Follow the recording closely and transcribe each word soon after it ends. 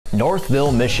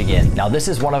Northville, Michigan. Now this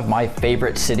is one of my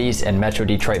favorite cities in Metro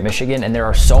Detroit, Michigan, and there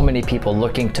are so many people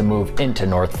looking to move into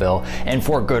Northville, and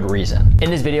for good reason. In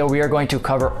this video, we are going to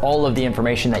cover all of the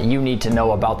information that you need to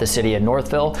know about the city of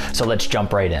Northville, so let's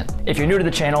jump right in. If you're new to the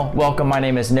channel, welcome. My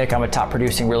name is Nick. I'm a top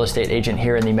producing real estate agent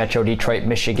here in the Metro Detroit,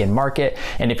 Michigan market,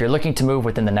 and if you're looking to move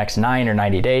within the next 9 or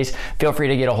 90 days, feel free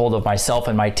to get a hold of myself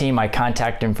and my team. My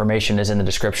contact information is in the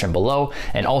description below,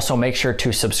 and also make sure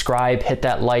to subscribe, hit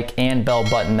that like and bell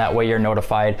button. That way you're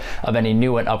notified of any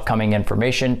new and upcoming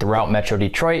information throughout Metro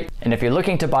Detroit. And if you're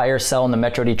looking to buy or sell in the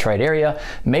Metro Detroit area,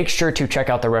 make sure to check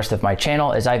out the rest of my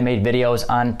channel, as I've made videos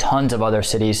on tons of other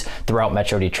cities throughout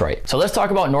Metro Detroit. So let's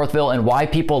talk about Northville and why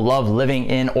people love living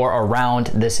in or around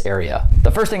this area.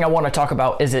 The first thing I want to talk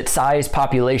about is its size,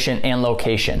 population, and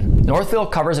location. Northville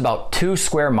covers about 2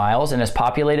 square miles and is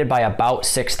populated by about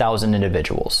 6,000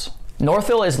 individuals.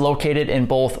 Northville is located in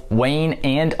both Wayne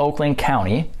and Oakland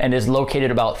County and is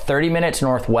located about 30 minutes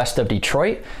northwest of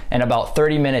Detroit and about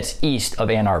 30 minutes east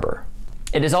of Ann Arbor.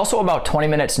 It is also about 20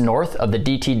 minutes north of the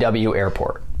DTW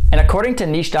airport. And according to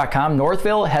niche.com,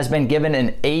 Northville has been given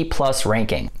an A+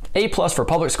 ranking. A+ for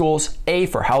public schools, A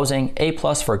for housing, A+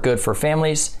 for good for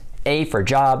families, A for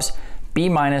jobs, B-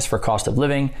 for cost of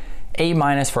living, A-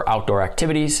 for outdoor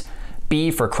activities,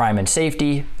 B for crime and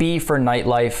safety, B for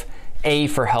nightlife, A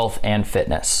for health and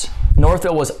fitness.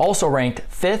 Northville was also ranked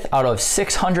 5th out of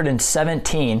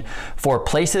 617 for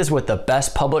places with the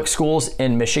best public schools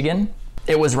in Michigan.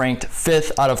 It was ranked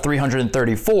 5th out of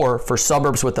 334 for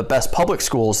suburbs with the best public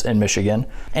schools in Michigan,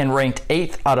 and ranked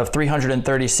 8th out of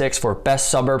 336 for best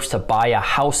suburbs to buy a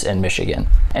house in Michigan.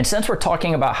 And since we're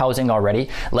talking about housing already,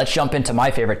 let's jump into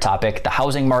my favorite topic, the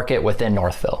housing market within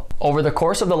Northville. Over the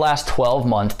course of the last 12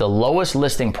 months, the lowest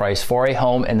listing price for a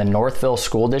home in the Northville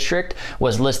School District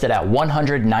was listed at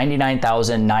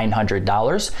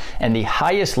 $199,900, and the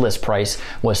highest list price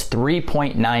was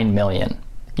 $3.9 million.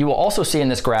 You will also see in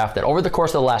this graph that over the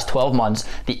course of the last 12 months,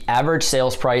 the average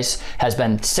sales price has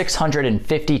been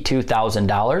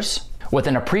 $652,000 with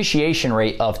an appreciation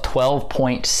rate of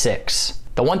 12.6.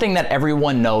 The one thing that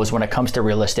everyone knows when it comes to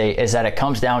real estate is that it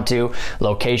comes down to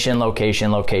location,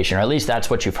 location, location, or at least that's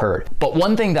what you've heard. But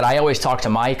one thing that I always talk to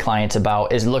my clients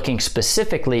about is looking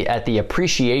specifically at the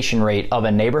appreciation rate of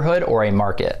a neighborhood or a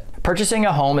market. Purchasing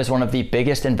a home is one of the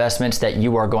biggest investments that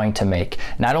you are going to make,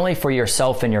 not only for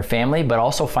yourself and your family, but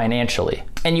also financially.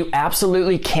 And you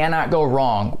absolutely cannot go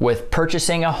wrong with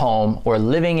purchasing a home or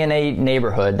living in a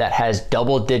neighborhood that has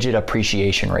double-digit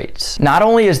appreciation rates. Not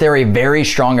only is there a very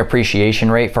strong appreciation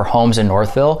rate for homes in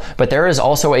Northville, but there is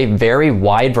also a very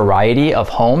wide variety of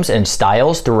homes and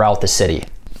styles throughout the city.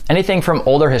 Anything from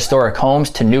older historic homes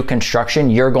to new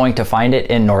construction, you're going to find it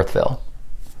in Northville.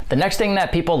 The next thing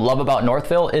that people love about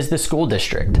Northville is the school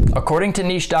district. According to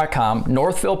niche.com,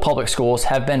 Northville Public Schools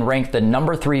have been ranked the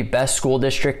number 3 best school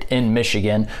district in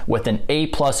Michigan with an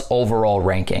A+ overall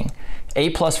ranking. A+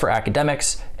 for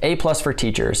academics, A+ for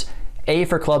teachers, A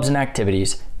for clubs and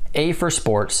activities, A for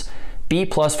sports, B+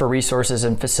 for resources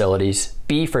and facilities,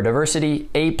 B for diversity,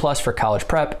 A+ for college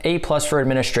prep, A+ for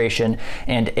administration,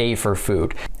 and A for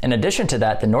food. In addition to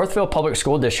that, the Northville Public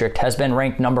School District has been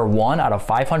ranked number 1 out of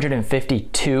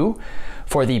 552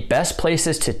 for the best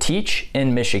places to teach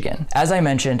in Michigan. As I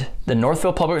mentioned, the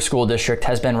Northville Public School District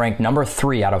has been ranked number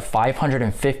 3 out of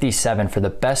 557 for the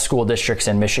best school districts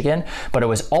in Michigan, but it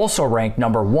was also ranked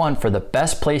number 1 for the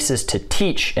best places to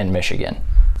teach in Michigan.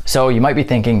 So you might be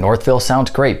thinking Northville sounds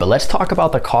great, but let's talk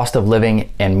about the cost of living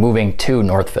and moving to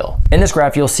Northville. In this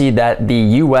graph, you'll see that the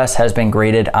US has been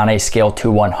graded on a scale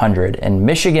to 100, and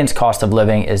Michigan's cost of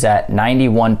living is at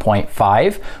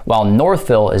 91.5, while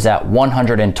Northville is at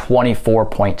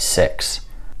 124.6.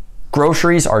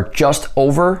 Groceries are just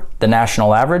over the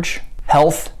national average.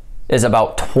 Health is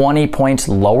about 20 points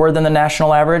lower than the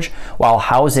national average, while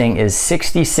housing is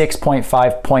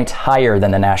 66.5 points higher than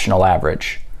the national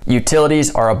average.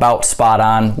 Utilities are about spot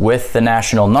on with the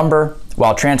national number,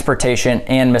 while transportation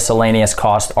and miscellaneous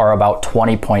costs are about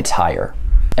 20 points higher.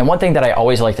 And one thing that I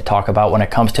always like to talk about when it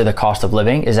comes to the cost of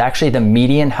living is actually the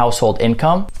median household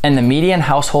income. And the median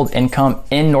household income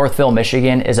in Northville,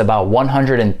 Michigan is about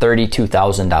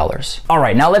 $132,000. All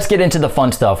right, now let's get into the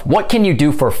fun stuff. What can you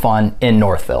do for fun in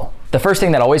Northville? The first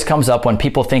thing that always comes up when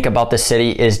people think about the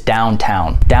city is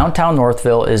downtown. Downtown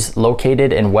Northville is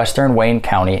located in western Wayne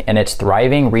County, and its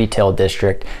thriving retail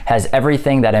district has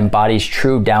everything that embodies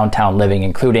true downtown living,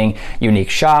 including unique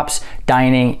shops,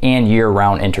 dining, and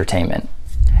year-round entertainment.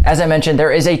 As I mentioned,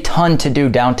 there is a ton to do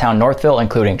downtown Northville,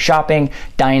 including shopping,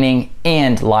 dining,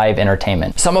 and live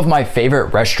entertainment. Some of my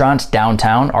favorite restaurants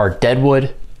downtown are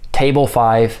Deadwood, Table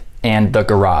 5, and The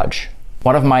Garage.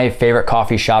 One of my favorite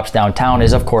coffee shops downtown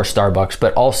is of course Starbucks,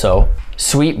 but also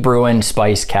Sweet Brewin'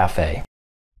 Spice Cafe.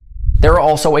 There are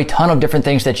also a ton of different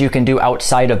things that you can do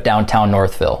outside of downtown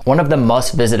Northville. One of the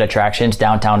must-visit attractions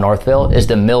downtown Northville is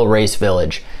the Mill Race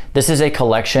Village. This is a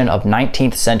collection of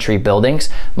 19th century buildings,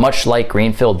 much like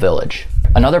Greenfield Village.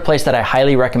 Another place that I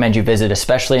highly recommend you visit,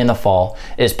 especially in the fall,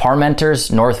 is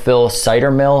Parmenter's Northville Cider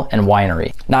Mill and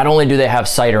Winery. Not only do they have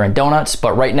cider and donuts,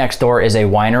 but right next door is a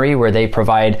winery where they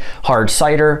provide hard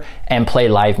cider and play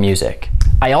live music.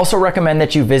 I also recommend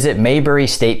that you visit Mayberry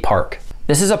State Park.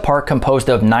 This is a park composed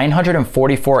of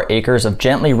 944 acres of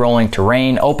gently rolling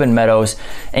terrain, open meadows,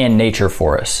 and nature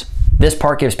forests. This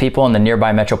park gives people in the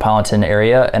nearby metropolitan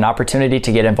area an opportunity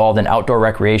to get involved in outdoor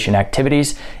recreation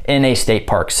activities in a state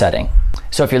park setting.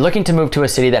 So if you're looking to move to a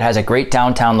city that has a great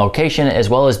downtown location as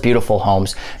well as beautiful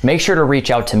homes, make sure to reach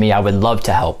out to me. I would love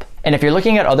to help. And if you're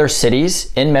looking at other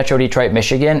cities in Metro Detroit,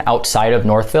 Michigan, outside of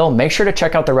Northville, make sure to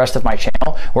check out the rest of my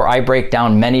channel where I break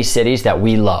down many cities that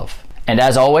we love. And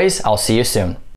as always, I'll see you soon.